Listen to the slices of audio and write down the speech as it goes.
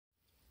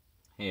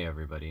Hey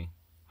everybody,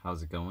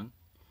 how's it going?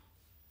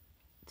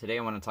 Today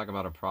I want to talk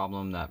about a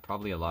problem that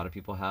probably a lot of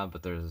people have,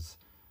 but there's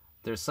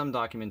some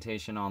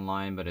documentation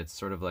online, but it's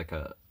sort of like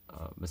a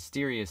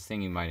mysterious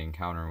thing you might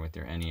encounter with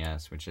your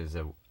NES, which is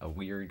a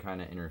weird kind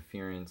of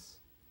interference.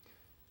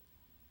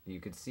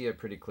 You could see it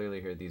pretty clearly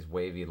here, these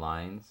wavy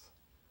lines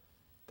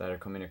that are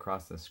coming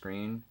across the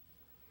screen.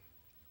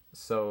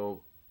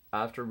 So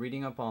after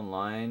reading up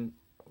online,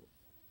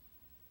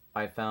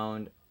 I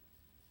found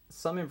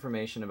some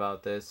information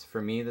about this.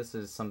 For me, this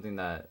is something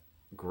that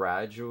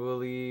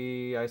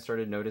gradually I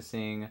started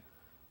noticing.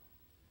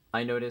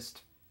 I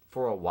noticed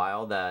for a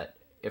while that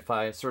if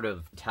I sort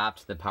of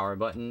tapped the power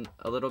button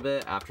a little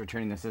bit after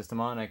turning the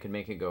system on, I could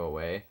make it go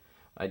away.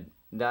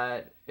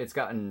 It's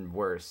gotten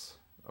worse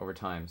over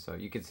time, so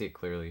you can see it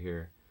clearly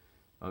here.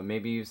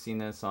 Maybe you've seen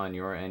this on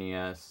your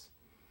NES,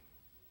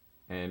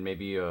 and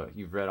maybe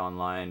you've read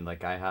online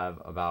like I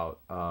have about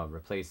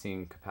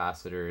replacing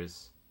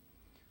capacitors.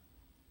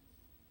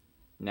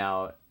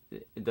 Now,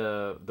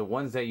 the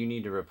ones that you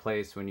need to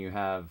replace when you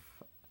have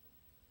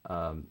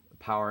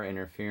power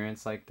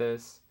interference like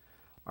this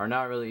are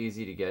not really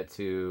easy to get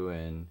to,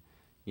 and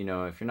you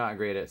know, if you're not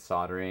great at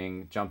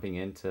soldering, jumping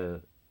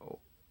into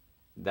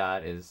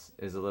that is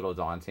a little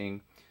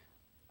daunting.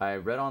 I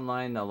read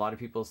online a lot of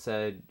people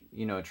said,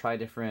 you know, try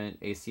different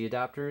AC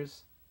adapters.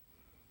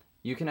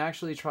 You can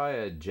actually try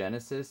a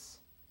Genesis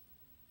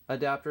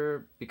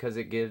adapter because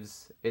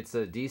it's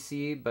a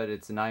DC, but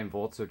it's 9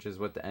 volts, which is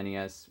what the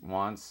NES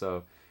wants,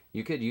 so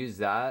you could use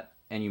that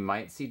and you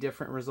might see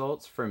different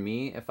results. For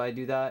me, if I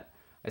do that,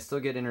 I still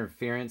get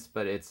interference,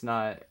 but it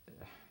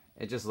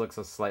just looks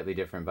slightly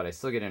different, but I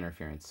still get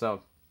interference.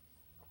 So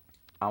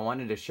I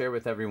wanted to share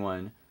with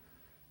everyone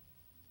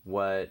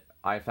what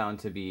I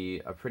found to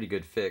be a pretty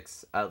good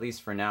fix, at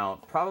least for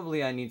now.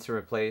 Probably I need to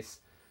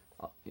replace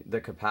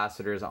the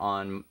capacitors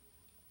on,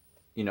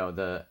 you know,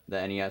 the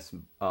NES.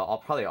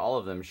 Probably all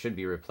of them should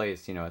be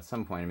replaced, you know, at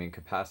some point. I mean,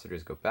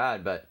 capacitors go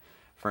bad, but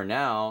for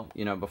now,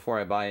 you know, before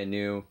I buy a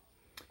new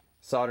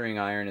soldering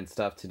iron and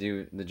stuff to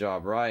do the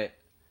job right,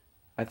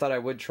 I thought I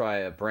would try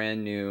a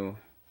brand new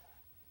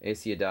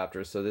AC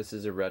adapter. So this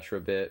is a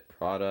Retrobit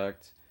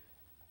product,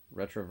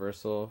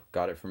 Retroversal,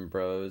 got it from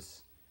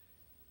Bros.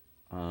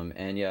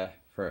 And yeah,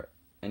 for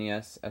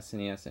NES,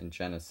 SNES, and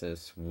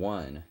Genesis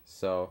 1.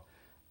 So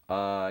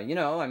you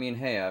know, I mean,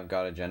 hey, I've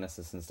got a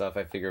Genesis and stuff.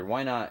 I figured,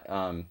 why not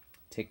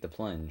take the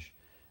plunge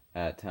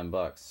at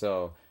 $10?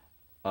 So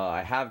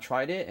I have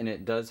tried it, and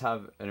it does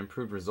have an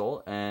improved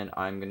result, and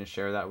I'm going to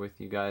share that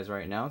with you guys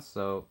right now.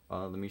 So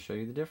let me show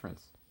you the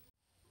difference.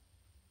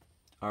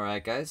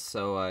 Alright guys,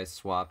 so I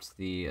swapped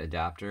the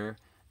adapter,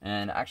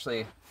 and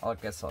actually, I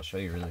guess I'll show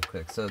you really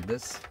quick. So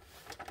the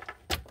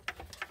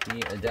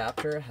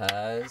adapter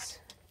has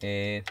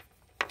it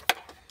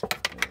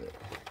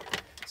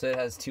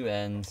has two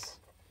ends.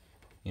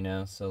 You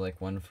know, so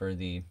like one for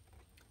the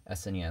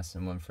SNES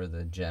and one for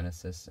the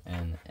Genesis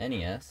and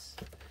NES.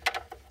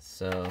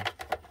 So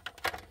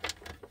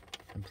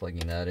I'm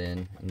plugging that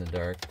in the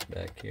dark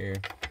back here.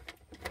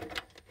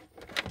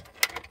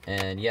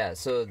 And yeah,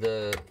 so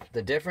the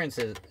difference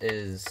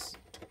is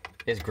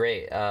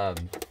great.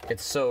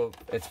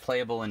 It's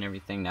playable and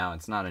everything now.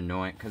 It's not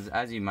annoying, because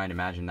as you might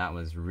imagine, that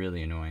was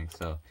really annoying.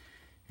 So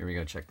here we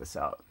go, check this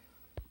out.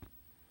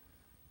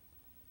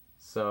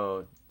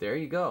 So there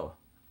you go.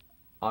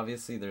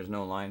 Obviously there's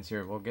no lines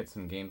here. We'll get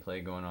some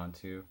gameplay going on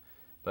too.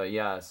 But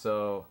yeah,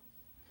 so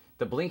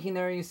the blinking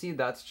there you see,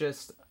 that's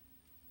just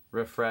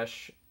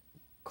refresh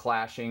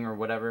clashing or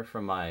whatever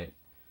from my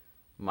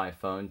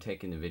phone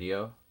taking the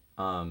video.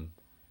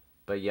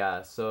 But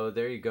yeah, so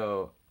there you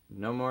go.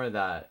 No more of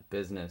that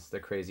business, the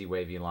crazy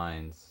wavy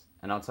lines.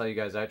 And I'll tell you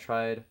guys, I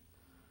tried,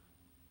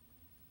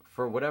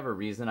 for whatever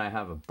reason, I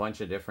have a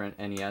bunch of different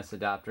NES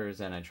adapters,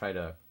 and I tried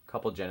a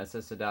couple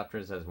Genesis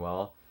adapters as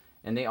well,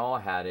 and they all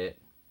had it.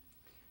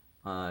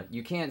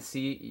 You can't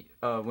see,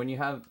 when you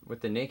have, with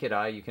the naked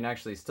eye, you can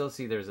actually still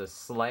see there's a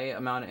slight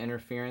amount of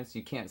interference.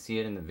 You can't see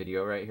it in the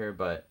video right here,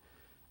 but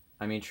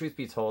I mean, truth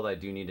be told, I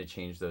do need to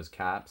change those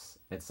caps.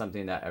 It's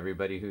something that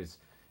everybody who's,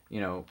 you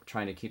know,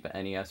 trying to keep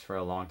an NES for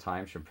a long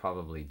time should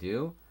probably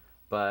do.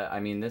 But I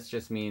mean, this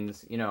just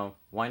means, you know,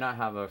 why not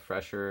have a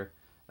fresher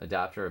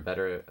adapter, a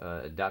better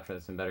adapter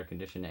that's in better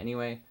condition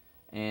anyway?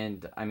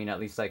 And I mean, at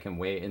least I can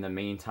wait in the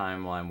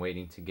meantime while I'm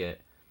waiting to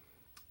get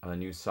a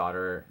new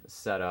soldering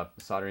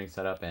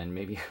setup, and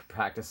maybe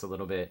practice a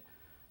little bit.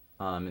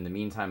 In the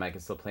meantime, I can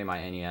still play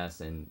my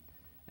NES and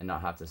not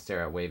have to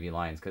stare at wavy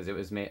lines, because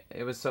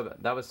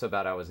that was so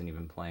bad I wasn't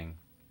even playing.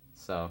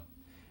 So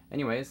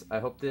anyways, I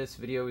hope this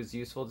video is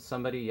useful to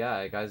somebody.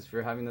 Yeah, guys, if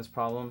you're having this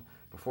problem,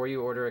 before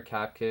you order a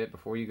cap kit,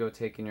 before you go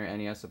taking your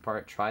NES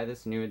apart, try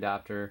this new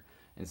adapter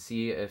and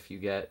see if you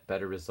get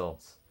better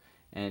results.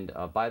 And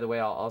by the way,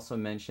 I'll also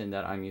mention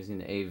that I'm using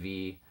the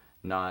AV,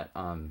 not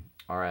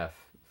RF,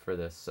 for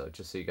this, so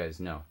just so you guys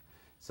know.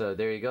 So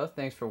there you go.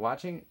 Thanks for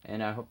watching,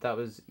 and I hope that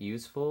was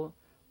useful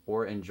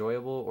or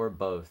enjoyable or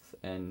both,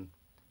 and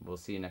we'll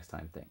see you next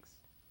time. Thanks.